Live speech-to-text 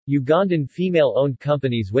Ugandan female-owned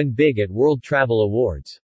companies win big at World Travel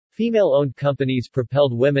Awards. Female-owned companies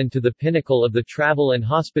propelled women to the pinnacle of the travel and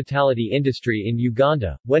hospitality industry in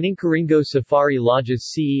Uganda, when Nkaringo Safari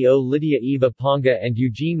Lodge's CEO Lydia Eva Ponga and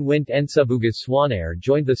Eugene Wint Nsubuga's Swanair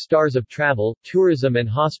joined the stars of travel, tourism and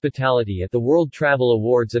hospitality at the World Travel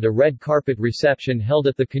Awards at a red carpet reception held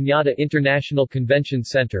at the Kenyatta International Convention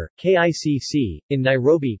Center, KICC, in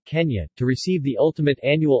Nairobi, Kenya, to receive the ultimate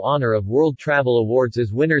annual honor of World Travel Awards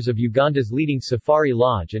as winners of Uganda's leading safari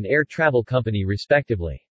lodge and air travel company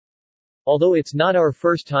respectively. Although it's not our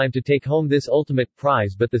first time to take home this ultimate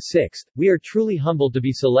prize but the sixth, we are truly humbled to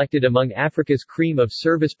be selected among Africa's cream of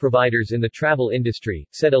service providers in the travel industry,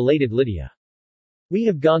 said elated Lydia. We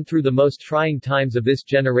have gone through the most trying times of this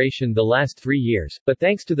generation the last 3 years, but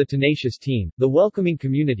thanks to the tenacious team, the welcoming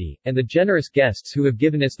community, and the generous guests who have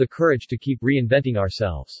given us the courage to keep reinventing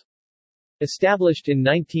ourselves. Established in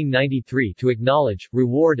 1993 to acknowledge,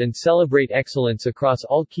 reward and celebrate excellence across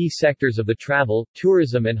all key sectors of the travel,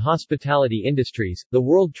 tourism and hospitality industries, the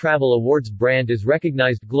World Travel Awards brand is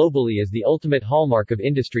recognized globally as the ultimate hallmark of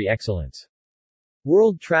industry excellence.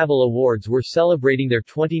 World Travel Awards were celebrating their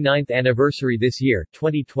 29th anniversary this year,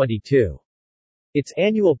 2022. Its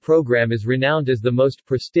annual program is renowned as the most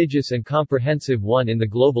prestigious and comprehensive one in the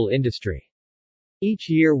global industry.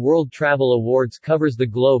 Each year World Travel Awards covers the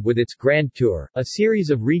globe with its Grand Tour, a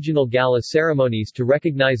series of regional gala ceremonies to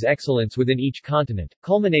recognize excellence within each continent,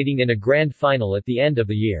 culminating in a grand final at the end of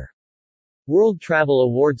the year. World Travel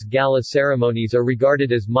Awards gala ceremonies are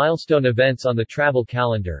regarded as milestone events on the travel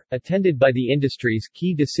calendar, attended by the industry's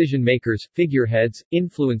key decision-makers, figureheads,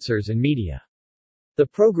 influencers and media. The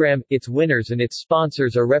program, its winners and its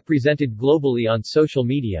sponsors are represented globally on social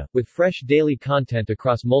media, with fresh daily content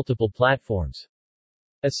across multiple platforms.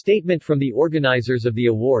 A statement from the organizers of the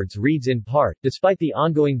awards reads in part, despite the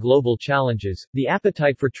ongoing global challenges, the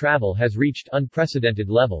appetite for travel has reached unprecedented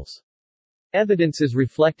levels. Evidence is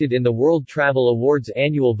reflected in the World Travel Awards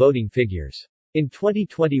annual voting figures. In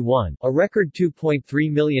 2021, a record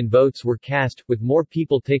 2.3 million votes were cast, with more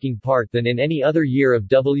people taking part than in any other year of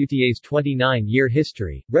WTA's 29-year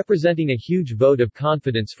history, representing a huge vote of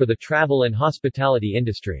confidence for the travel and hospitality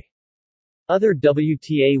industry. Other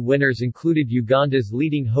WTA winners included Uganda's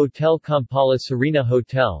leading hotel Kampala Serena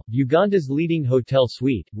Hotel, Uganda's leading hotel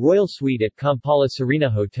suite, Royal Suite at Kampala Serena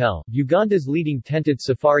Hotel, Uganda's leading tented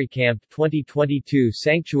safari camp 2022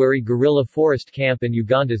 Sanctuary Gorilla Forest Camp and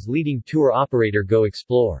Uganda's leading tour operator Go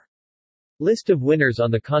Explore. List of winners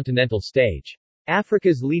on the continental stage.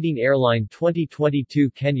 Africa's leading airline 2022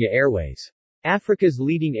 Kenya Airways. Africa's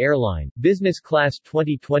leading airline, business class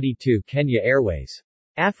 2022 Kenya Airways.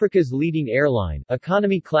 Africa's leading airline,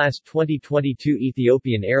 economy class 2022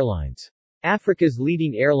 Ethiopian Airlines. Africa's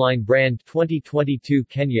leading airline brand 2022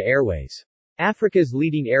 Kenya Airways. Africa's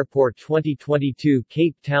leading airport 2022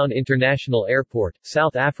 Cape Town International Airport,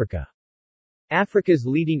 South Africa. Africa's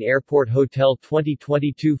leading airport hotel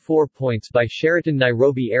 2022 4 Points by Sheraton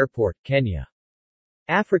Nairobi Airport, Kenya.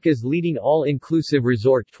 Africa's leading all-inclusive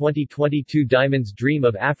resort 2022 Diamonds Dream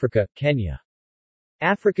of Africa, Kenya.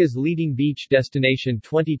 Africa's leading beach destination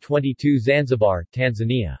 2022 Zanzibar,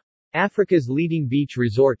 Tanzania. Africa's leading beach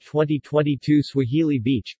resort 2022 Swahili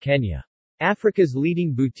Beach, Kenya. Africa's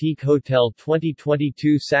leading boutique hotel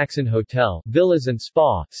 2022 Saxon Hotel, Villas and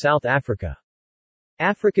Spa, South Africa.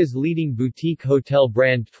 Africa's leading boutique hotel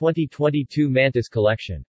brand 2022 Mantis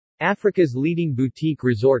Collection. Africa's leading boutique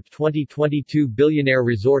resort 2022 Billionaire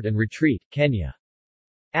Resort and Retreat, Kenya.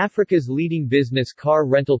 Africa's leading business car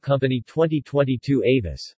rental company 2022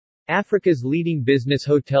 Avis. Africa's leading business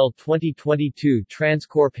hotel 2022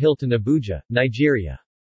 Transcorp Hilton Abuja, Nigeria.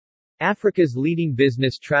 Africa's leading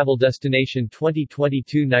business travel destination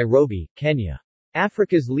 2022 Nairobi, Kenya.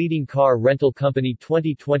 Africa's leading car rental company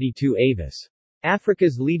 2022 Avis.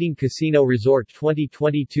 Africa's leading casino resort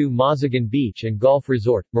 2022 Mazagan Beach and Golf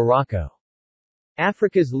Resort, Morocco.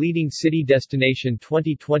 Africa's leading city destination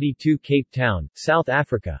 2022 Cape Town, South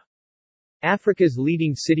Africa. Africa's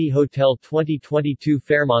leading city hotel 2022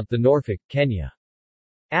 Fairmont the Norfolk, Kenya.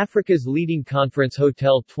 Africa's leading conference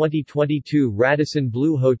hotel 2022 Radisson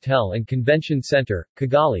Blu Hotel and Convention Center,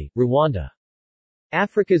 Kigali, Rwanda.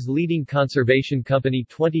 Africa's leading conservation company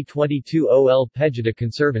 2022 OL Pejeta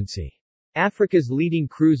Conservancy. Africa's leading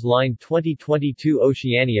cruise line 2022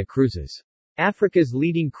 Oceania Cruises. Africa's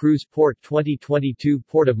leading cruise port 2022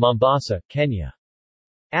 Port of Mombasa, Kenya.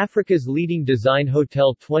 Africa's leading design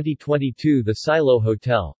hotel 2022 The Silo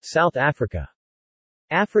Hotel, South Africa.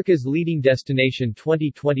 Africa's leading destination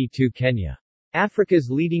 2022 Kenya. Africa's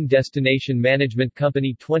leading destination management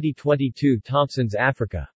company 2022 Thompson's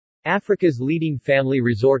Africa. Africa's leading family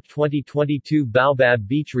resort 2022 Baobab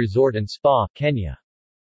Beach Resort and Spa, Kenya.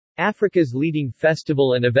 Africa's leading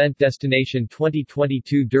festival and event destination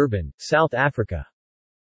 2022 Durban, South Africa.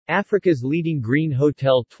 Africa's leading green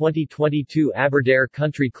hotel 2022 Aberdare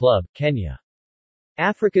Country Club, Kenya.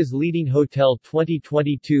 Africa's leading hotel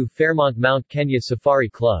 2022 Fairmont Mount Kenya Safari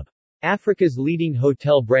Club. Africa's leading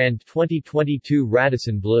hotel brand 2022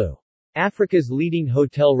 Radisson Blu. Africa's leading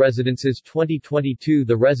hotel residences 2022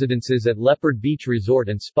 The Residences at Leopard Beach Resort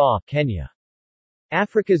and Spa, Kenya.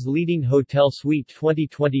 Africa's leading hotel suite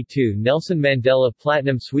 2022 Nelson Mandela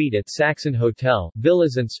Platinum Suite at Saxon Hotel,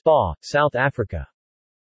 Villas and Spa, South Africa.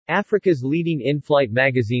 Africa's leading in-flight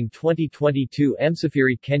magazine 2022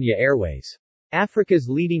 Msafiri Kenya Airways. Africa's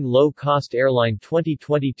leading low-cost airline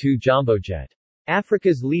 2022 Jambojet.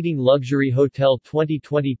 Africa's leading luxury hotel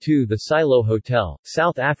 2022 The Silo Hotel,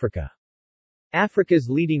 South Africa. Africa's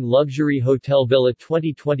leading luxury hotel villa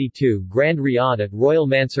 2022 Grand Riad at Royal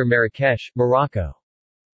Mansour Marrakesh, Morocco.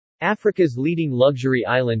 Africa's leading luxury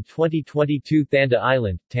island 2022 Thanda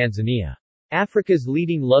Island, Tanzania. Africa's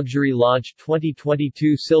leading luxury lodge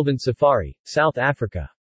 2022 Sylvan Safari, South Africa.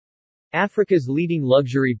 Africa's leading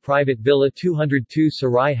luxury private villa 202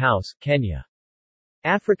 Sarai House, Kenya.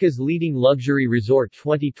 Africa's leading luxury resort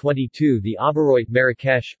 2022 The Oberoi,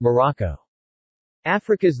 Marrakesh, Morocco.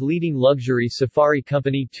 Africa's leading luxury safari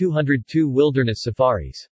company 202 Wilderness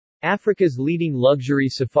Safaris. Africa's leading luxury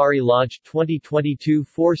safari lodge 2022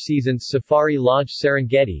 Four Seasons Safari Lodge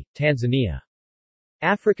Serengeti, Tanzania.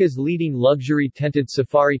 Africa's leading luxury tented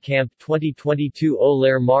safari camp 2022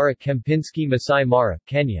 Olair Mara Kempinski Masai Mara,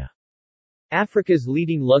 Kenya. Africa's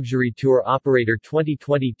leading luxury tour operator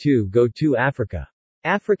 2022 Go to Africa.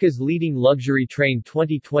 Africa's leading luxury train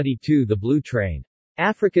 2022 The Blue Train.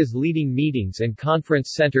 Africa's leading meetings and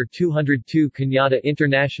conference center 202 Kenyatta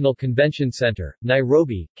International Convention Center,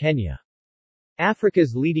 Nairobi, Kenya.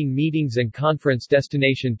 Africa's leading meetings and conference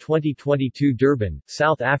destination 2022 Durban,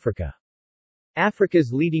 South Africa.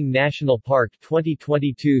 Africa's leading national park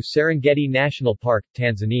 2022 Serengeti National Park,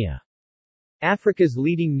 Tanzania. Africa's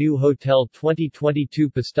leading new hotel 2022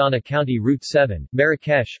 Pastana County Route 7,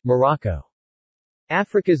 Marrakesh, Morocco.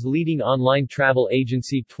 Africa's leading online travel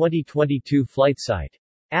agency 2022 Flightsite.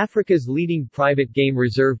 Africa's leading private game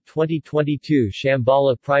reserve 2022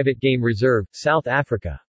 Shambhala Private Game Reserve, South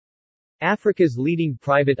Africa. Africa's leading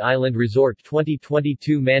private island resort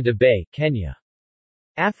 2022 Manda Bay, Kenya.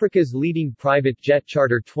 Africa's leading private jet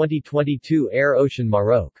charter 2022 Air Ocean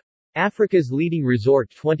Maroc. Africa's leading resort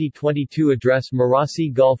 2022 Address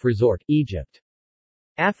Marassi Golf Resort, Egypt.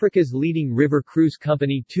 Africa's leading river cruise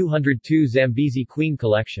company 202 Zambezi Queen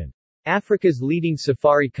Collection. Africa's leading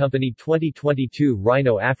safari company 2022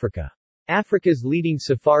 Rhino Africa. Africa's leading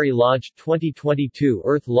safari lodge 2022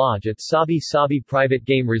 Earth Lodge at Sabi Sabi Private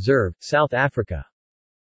Game Reserve, South Africa.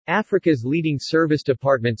 Africa's leading serviced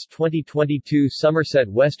apartments 2022 Somerset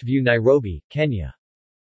Westview Nairobi, Kenya.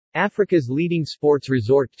 Africa's leading sports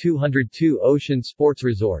resort 202 Ocean Sports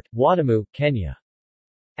Resort, Watamu, Kenya.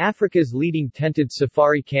 Africa's leading tented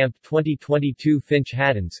safari camp 2022 Finch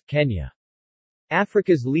Haddons, Kenya.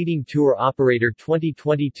 Africa's leading tour operator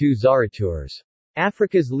 2022 Zara Tours.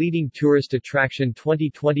 Africa's leading tourist attraction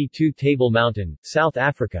 2022 Table Mountain, South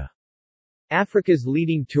Africa. Africa's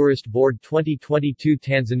leading tourist board 2022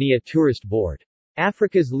 Tanzania Tourist Board.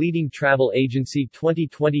 Africa's leading travel agency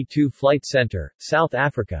 2022 Flight Center, South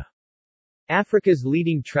Africa. Africa's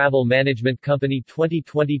leading travel management company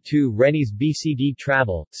 2022 Rennie's BCD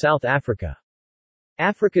Travel, South Africa.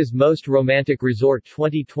 Africa's most romantic resort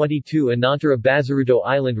 2022 Anantara Bazarudo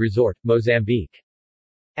Island Resort, Mozambique.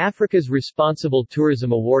 Africa's Responsible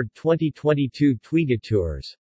Tourism Award 2022 Twiga Tours.